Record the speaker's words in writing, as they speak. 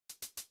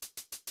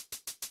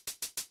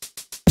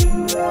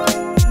Yeah,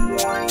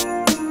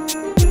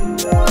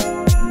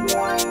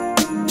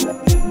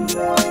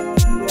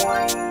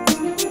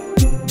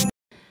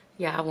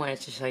 I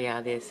wanted to show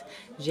y'all this.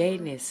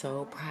 Jaden is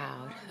so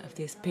proud of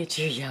this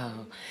picture,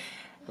 y'all.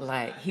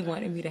 Like, he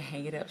wanted me to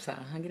hang it up, so I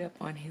hung it up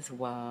on his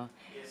wall.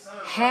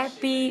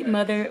 Happy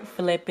Mother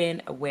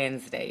Flippin'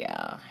 Wednesday,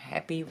 y'all.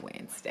 Happy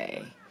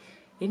Wednesday.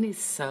 Isn't it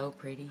so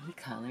pretty? He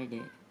colored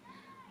it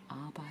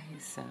all by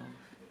himself.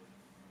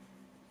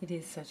 He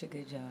did such a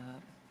good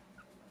job.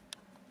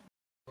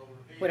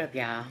 What up,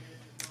 y'all?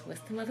 What's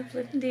the mother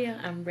flipping deal?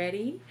 I'm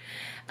ready.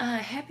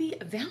 Happy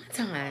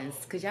Valentines,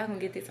 because y'all gonna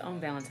get this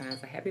on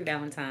Valentine's. So happy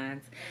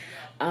Valentine's.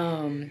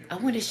 I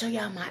want to show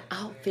y'all my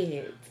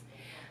outfit.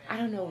 I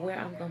don't know where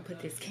I'm gonna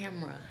put this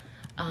camera.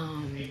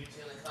 Hold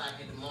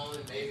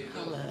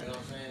up.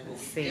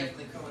 Let's see.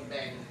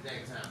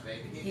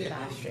 He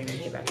live streaming.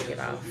 He about to get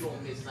off.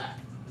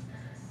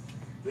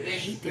 I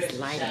hate this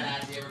lighting.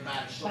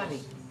 Bobby,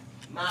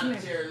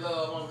 monetary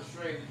love on the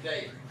stream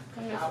today.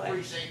 I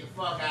appreciate the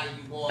fuck out of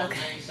you boys. Okay.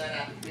 Man, shout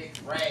out to Big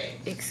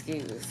Rags.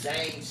 Excuse.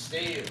 James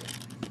Steele.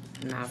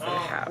 Not for the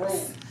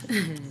house.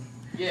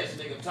 Yes,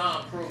 nigga,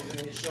 Tom Cruise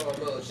in his show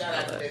of love. Shout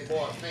out to that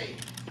boy's name.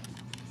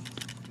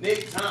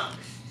 Nick Thomas.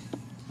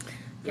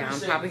 Yeah,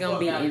 I'm probably gonna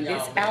be in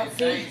this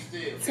outfit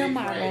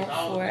tomorrow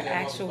for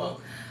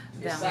actual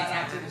Valentine's. Shout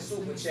out to the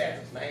super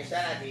chatters, man.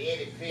 Shout out to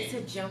Eddie Penn. It's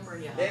a jumper,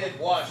 y'all. Dennis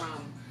Washington.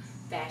 From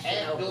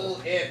Fashion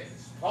Abdul Evans.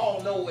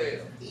 Paul Noel. I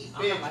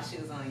don't have my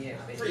shoes on yet.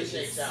 But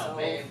appreciate y'all, so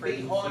man.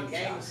 Big Hard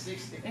Game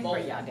 64.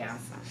 Bring y'all down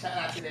some. Shout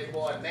out to that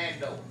boy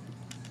Mando.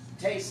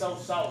 Taste So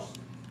Saucy.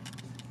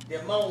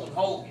 Damone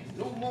Hogan.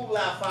 New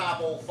Moolah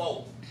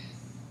 504.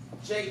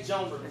 Jay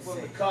Jones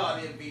from the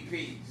card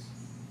MVPs.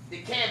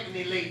 The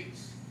Company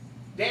Ladies.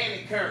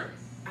 Danny Curry.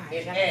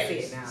 And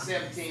Alex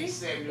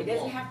 1771. It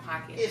doesn't have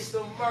pockets. It's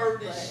the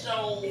murder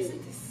show.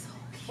 Isn't this so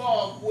cute?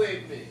 Fuck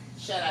with me.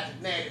 Shout out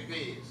to Natty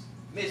Biz.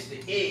 Mr.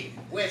 Ed,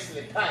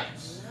 Wesley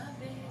Pipes.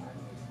 Love it.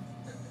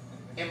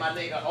 And my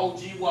nigga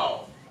OG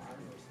Wall.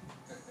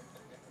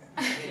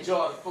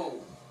 Enjoy the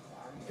food.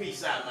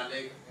 Peace out, my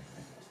nigga.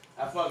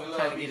 I fucking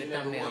love each and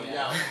every one of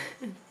y'all.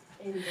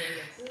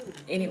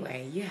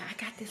 Anyway, yeah, I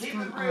got this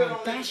from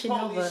Fashion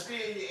Nova.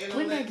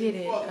 When did I get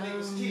it?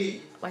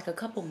 Like a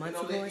couple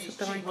months ago or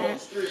something like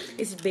that.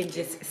 It's been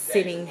just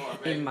sitting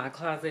in my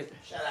closet,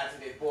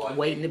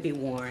 waiting to be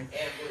worn.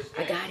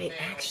 I got it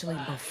actually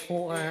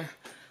before.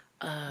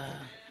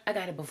 I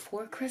got it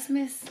before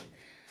Christmas,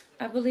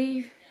 I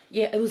believe.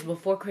 Yeah, it was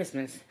before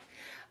Christmas.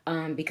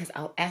 Because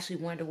I actually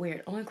wanted to wear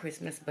it on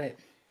Christmas, but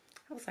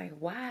I was like,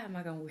 why am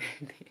I gonna wear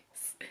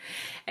this?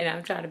 And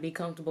I'm trying to be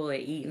comfortable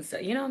at eating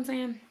stuff, you know what I'm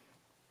saying?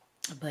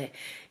 But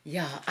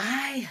y'all,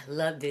 I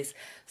love this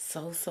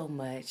so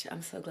much.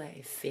 I'm so glad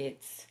it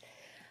fits.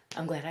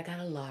 I'm glad I got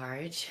a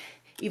large.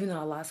 Even though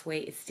I lost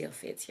weight, it still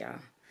fits, y'all.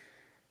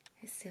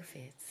 It still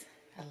fits.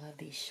 I love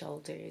these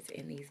shoulders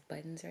and these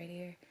buttons right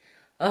here.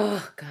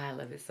 Oh God, I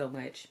love it so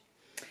much.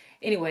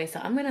 Anyway, so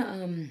I'm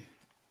gonna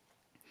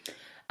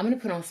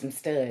put on some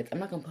studs. I'm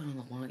not gonna put on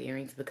the long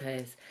earrings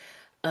because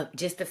of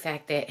just the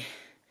fact that,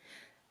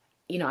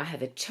 you know, I have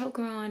the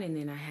choker on and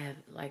then I have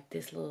like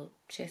this little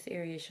chest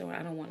area showing.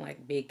 I don't want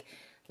like big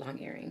long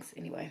earrings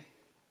anyway.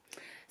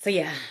 So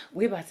yeah,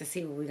 we're about to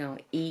see what we're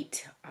gonna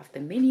eat off the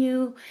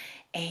menu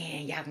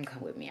and y'all can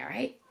come with me, all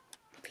right?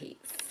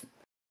 Peace.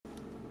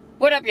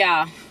 What up,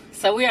 y'all?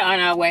 So we're on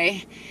our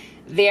way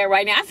there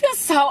right now. I feel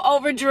so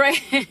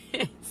overdressed.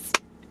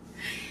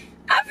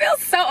 I feel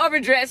so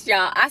overdressed,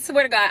 y'all. I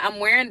swear to God, I'm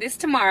wearing this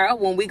tomorrow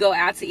when we go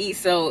out to eat.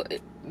 So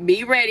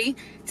be ready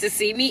to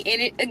see me in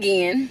it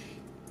again.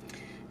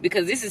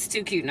 Because this is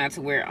too cute not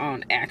to wear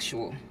on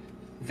actual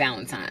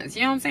Valentine's.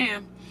 You know what I'm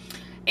saying?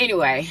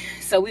 Anyway,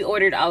 so we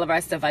ordered all of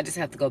our stuff. I just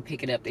have to go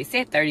pick it up. They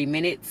said 30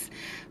 minutes.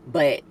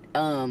 But I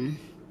don't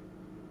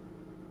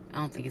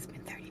think it's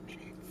been 30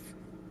 minutes.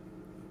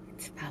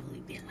 It's probably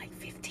been like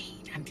 15.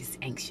 I'm just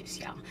anxious,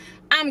 y'all.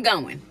 I'm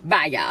going.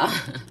 Bye, y'all.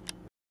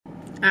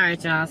 All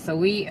right, y'all. So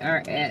we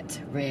are at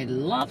Red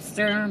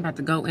Lobster. I'm about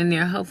to go in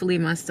there. Hopefully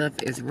my stuff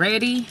is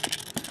ready.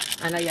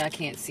 I know y'all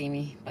can't see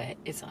me, but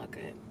it's all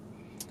good.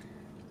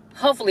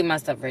 Hopefully my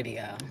stuff ready,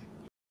 y'all.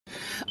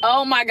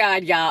 Oh my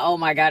God, y'all. Oh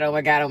my God, oh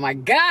my God, oh my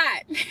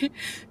God.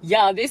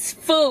 Y'all, this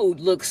food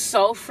looks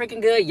so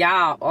freaking good,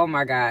 y'all. Oh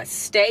my God.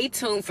 Stay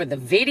tuned for the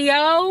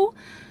video.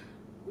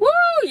 Woo,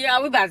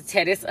 y'all, we about to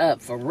tear this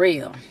up for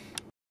real.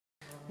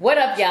 What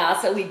up,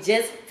 y'all? So we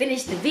just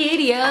finished the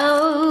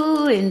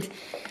video and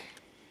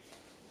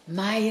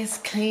Maya's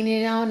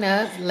cleaning it on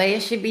up.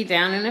 Leia should be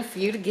down in a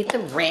few to get the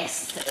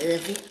rest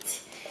of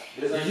it.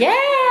 Yeah.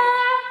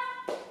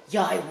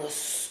 Y'all, it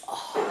was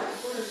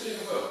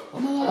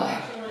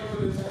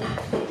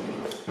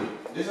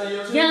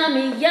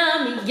yummy,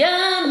 yummy,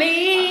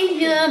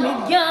 yummy,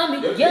 yummy,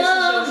 yummy,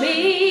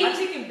 yummy. My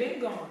chicken been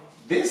gone.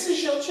 This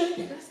is your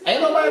chicken.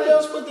 Ain't nobody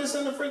else put this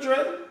in the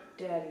refrigerator?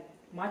 Daddy,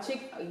 my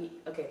chicken.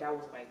 Okay, that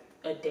was like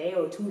a day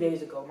or 2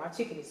 days ago. My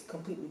chicken is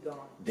completely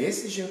gone.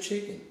 This is your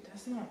chicken.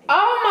 That's not it.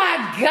 Oh my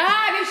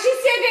God! If she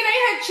said that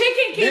ain't her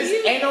chicken,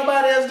 Ain't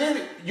nobody else did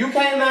it. You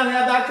came down here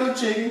after I cooked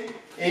chicken,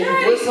 and you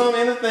put some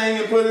in the thing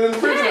and put it in the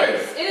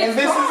refrigerator. And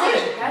this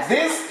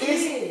is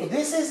it.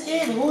 This is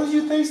it. Who do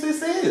you think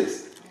this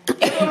is?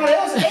 Everybody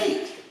else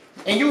ate.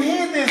 And you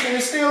hid this and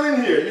it's still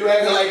in here. You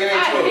acting like it ain't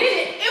yours. I hid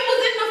it. It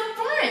was in the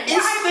front.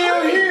 It's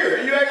still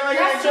here. You acting like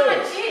it ain't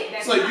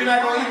yours. So you're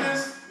not gonna eat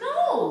this?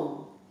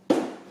 No.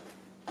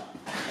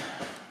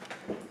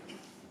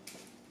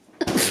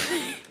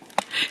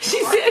 She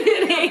said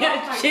it ain't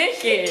her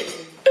chicken.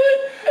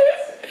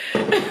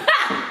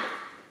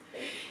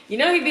 You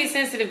know he be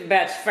sensitive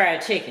about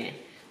fried chicken.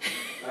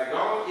 Like,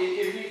 don't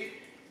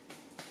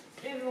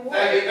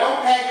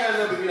pack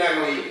nothing up if you're not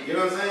gonna eat it. You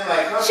know what I'm saying?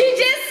 Like, She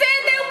just said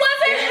that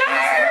wasn't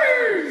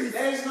hers.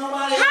 There's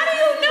nobody. How do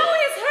you know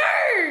it's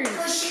hers?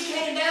 Because she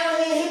came down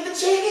here and hit the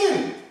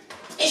chicken.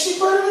 And she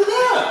put it in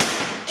there.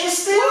 It's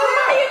still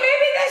Well, Maya,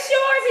 maybe that's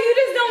yours and you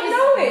just don't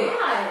know it.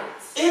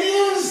 It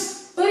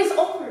is. But it's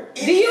over.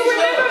 Do you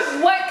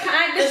remember what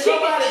kind of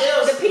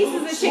chicken, the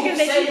pieces of chicken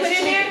that you put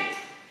in there?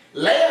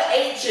 Leia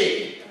ate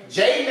chicken.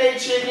 Jay made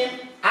chicken.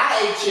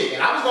 I ate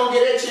chicken. I was gonna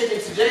get that chicken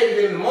to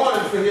Jay in the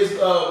morning for his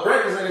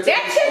breakfast. And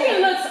That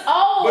chicken looks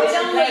old. But It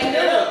don't look it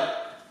good. up.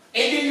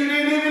 And then you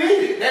didn't even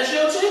eat it. That's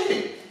your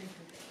chicken.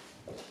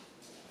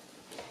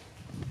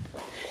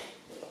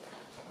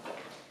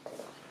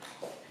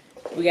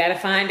 We gotta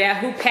find out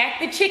who packed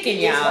the chicken,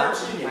 y'all.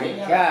 Oh my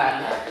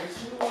God.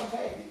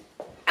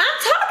 I'm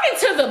talking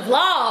to the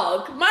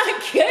vlog. My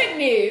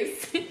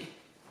goodness.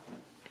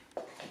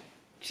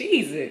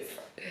 Jesus.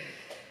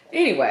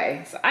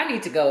 Anyway, so I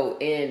need to go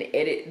and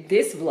edit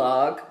this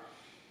vlog.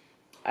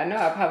 I know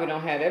I probably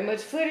don't have that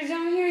much footage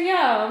on here,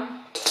 y'all.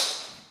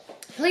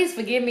 Please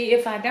forgive me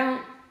if I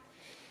don't.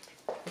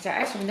 Which I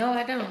actually know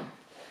I don't.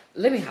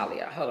 Let me holler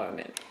y'all. Hold on a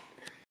minute.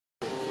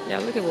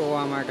 Y'all, look at what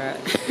Walmart got.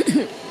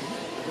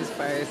 This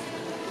first.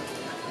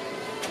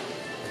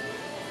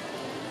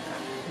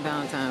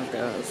 Valentines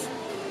goes.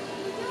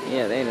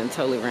 Yeah, they done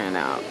totally ran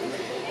out.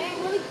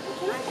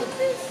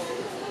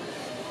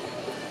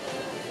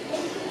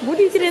 What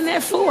do you get in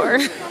there for?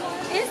 It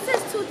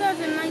says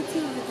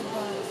 2019 with the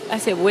bar. I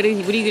said, what do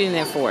you get in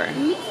there for?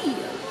 Me.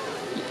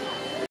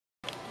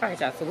 Alright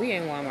y'all, so we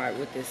in Walmart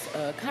with this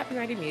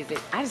copyrighted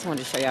music. I just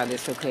wanted to show y'all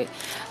this real quick.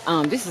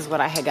 This is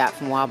what I had got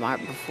from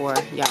Walmart before.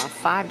 Y'all,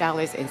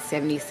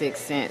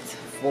 $5.76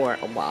 for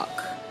a walk.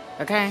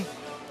 Okay?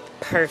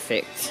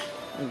 Perfect.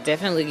 I'm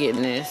definitely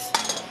getting this.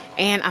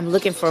 And I'm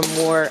looking for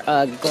more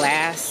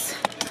glass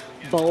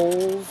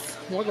bowls.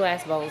 More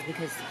glass bowls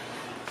because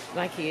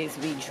my kids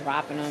be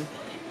dropping them.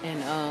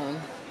 And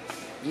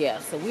yeah,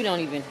 so we don't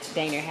even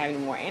dang near have any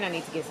more. And I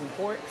need to get some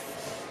forks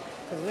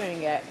because we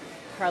ain't got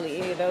hardly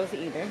any of those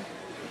either,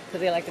 because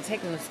they like to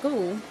take them to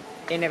school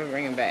and never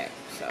bring them back.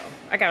 So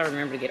I gotta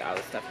remember to get all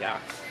this stuff, y'all.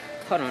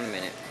 Hold on a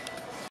minute.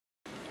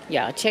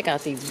 Y'all, check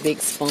out these big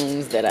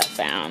spoons that I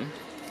found.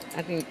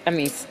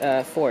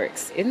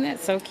 Forks. Isn't that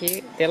so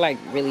cute? They're like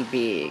really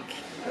big.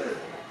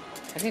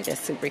 I think that's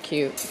super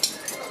cute.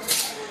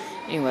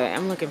 Anyway,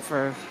 I'm looking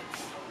for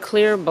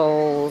clear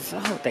bowls.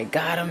 I hope they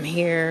got them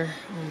here.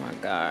 Oh my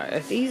God.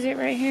 Is these it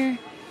right here?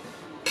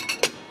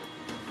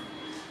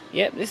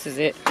 Yep, this is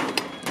it.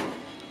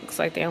 Looks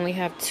like they only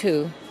have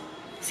 2.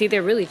 See,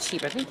 they're really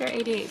cheap. I think they're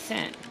 88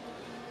 cents.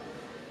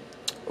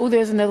 Oh,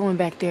 there's another one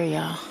back there,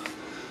 y'all.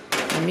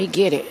 Let me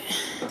get it.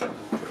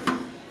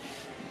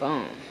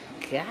 Boom.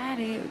 Got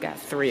it. We got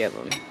 3 of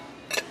them.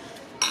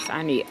 So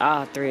I need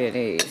all 3 of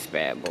these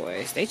bad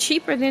boys. They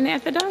cheaper than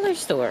at the dollar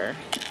store.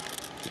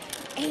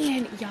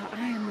 And, y'all,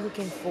 I am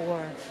looking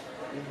for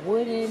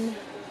wooden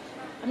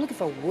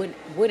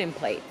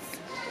plates.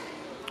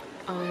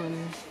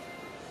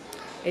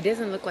 It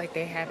doesn't look like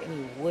they have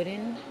any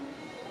wooden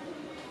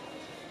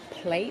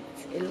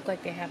plates. It looks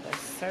like they have a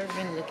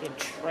serving looking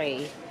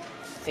tray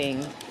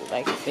thing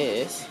like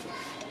this.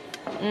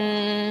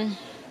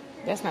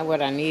 That's not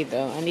what I need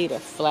though. I need a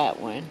flat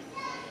one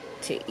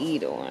to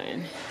eat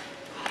on.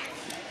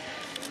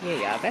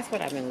 Yeah, y'all, that's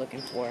what I've been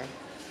looking for.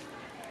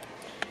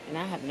 And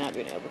I have not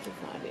been able to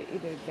find it.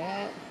 Either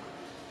that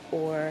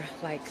or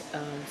like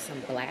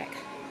some black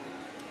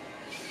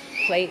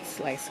plates,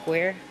 like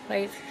square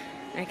plates.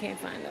 I can't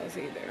find those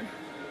either.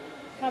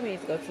 Probably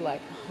need to go to like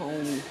a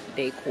home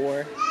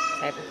decor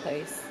type of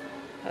place.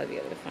 I'll be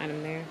able to find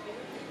them there.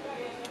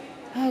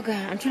 Oh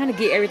God, I'm trying to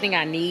get everything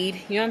I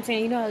need. You know what I'm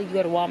saying? You know how you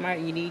go to Walmart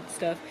and you need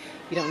stuff,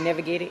 you don't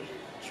never get it?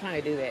 I'm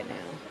trying to do that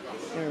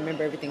now. And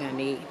remember everything I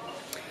need.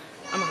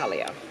 I'ma holler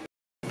y'all.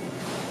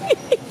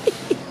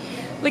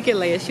 Look at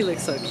Leia, she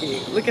looks so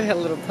cute. Look at her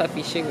little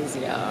puffy shoes,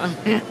 y'all.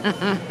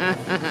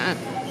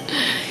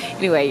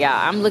 Anyway, y'all,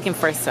 I'm looking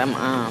for some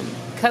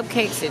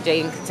cupcakes that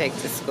Jaden can take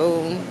to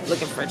school.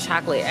 Looking for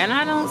chocolate, and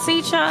I don't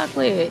see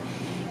chocolate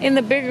in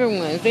the bigger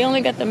ones. They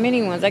only got the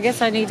mini ones. I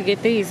guess I need to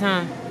get these,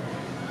 huh?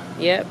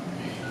 Yep,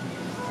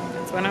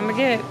 that's what I'm gonna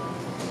get.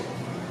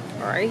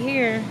 Right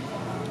here.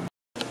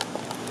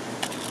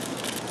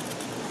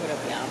 What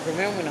up, y'all?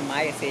 Remember when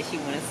Amaya said she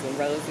wanted some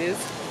roses?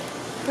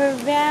 for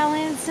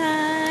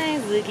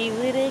Valentines. Looky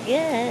what I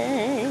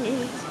got.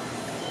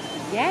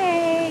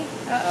 Yay.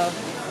 Uh-oh.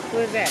 Who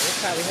is that?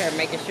 It's probably her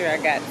making sure I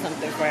got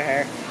something for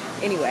her.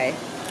 Anyway,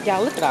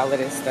 y'all, look at all of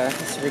this stuff.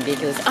 It's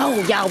ridiculous.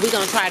 Oh, y'all, we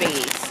gonna try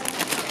these.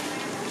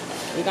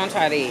 We gonna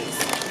try these.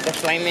 The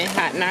Flamin'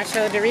 Hot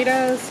Nacho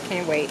Doritos.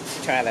 Can't wait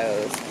to try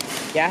those.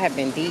 Y'all have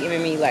been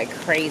DMing me like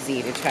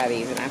crazy to try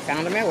these, and I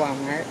found them at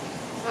Walmart.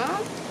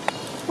 Huh?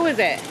 Who is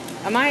that?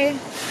 Amaya?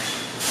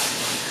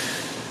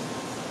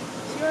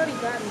 She already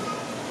got me.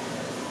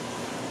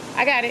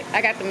 I got it.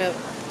 I got the milk.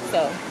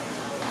 So,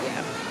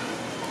 yeah.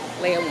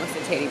 Leia wants a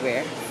teddy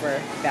bear for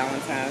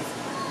Valentine's.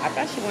 I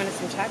thought she wanted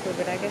some chocolate,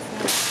 but I guess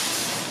not.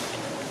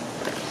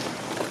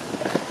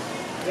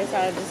 I guess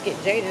I'll just get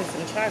Jaden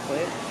some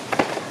chocolate.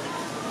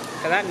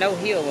 Because I know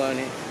he'll want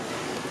it.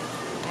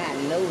 I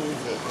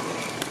knows it.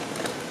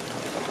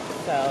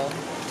 So,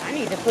 I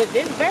need to put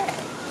this back.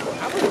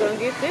 I was going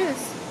to get this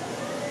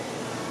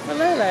for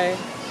Lele.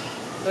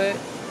 But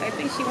I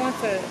think she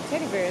wants a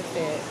teddy bear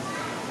instead.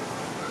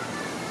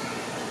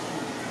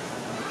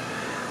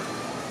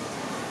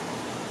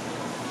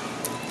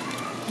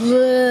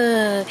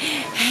 Look,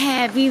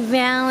 happy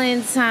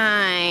Valentine's.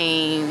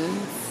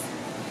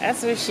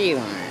 That's what she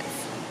wants.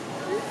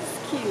 This is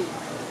cute.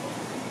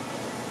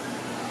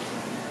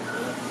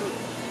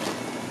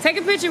 Take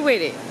a picture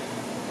with it.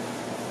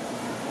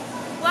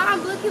 Wow,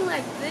 I'm looking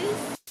like this.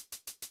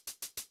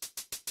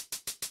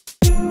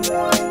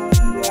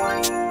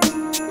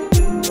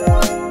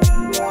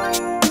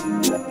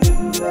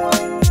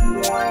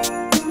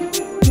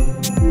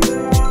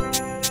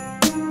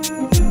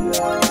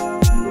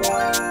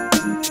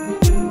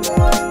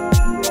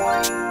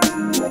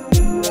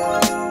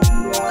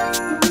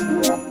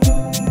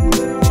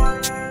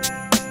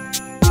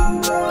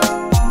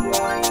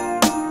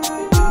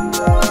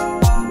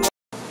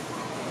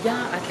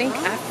 Y'all, I think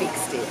I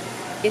fixed it.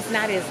 It's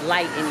not as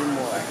light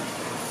anymore.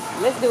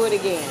 Let's do it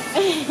again.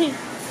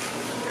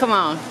 Come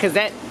on, because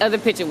that other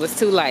picture was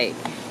too light.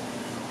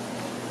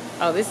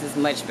 Oh, this is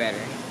much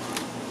better.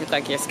 Looks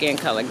like your skin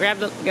color. Grab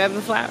the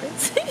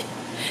flowers.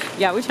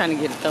 Yeah, we're trying to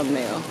get a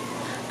thumbnail.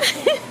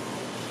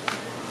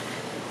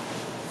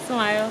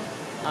 Smile.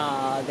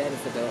 Aw, that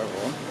is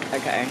adorable.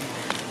 Okay.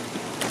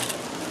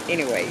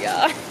 Anyway,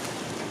 y'all.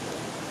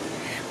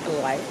 The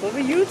life of a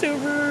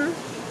YouTuber.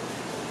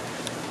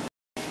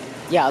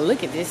 Y'all,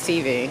 look at this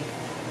TV.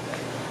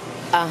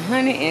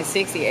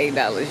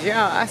 $168. Y'all,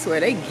 I swear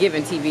they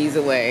giving TVs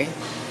away.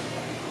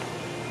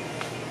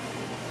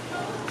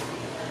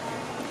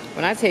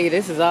 When I tell you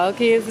this is all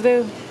kids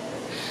do.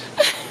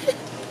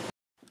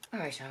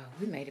 Alright, y'all,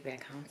 we made it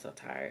back home. I'm so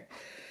tired.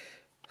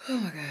 Oh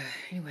my god.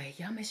 Anyway,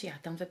 y'all make sure y'all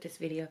thumbs up this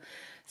video.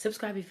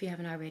 Subscribe if you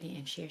haven't already.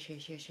 And share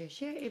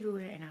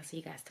everywhere. And I'll see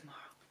you guys tomorrow.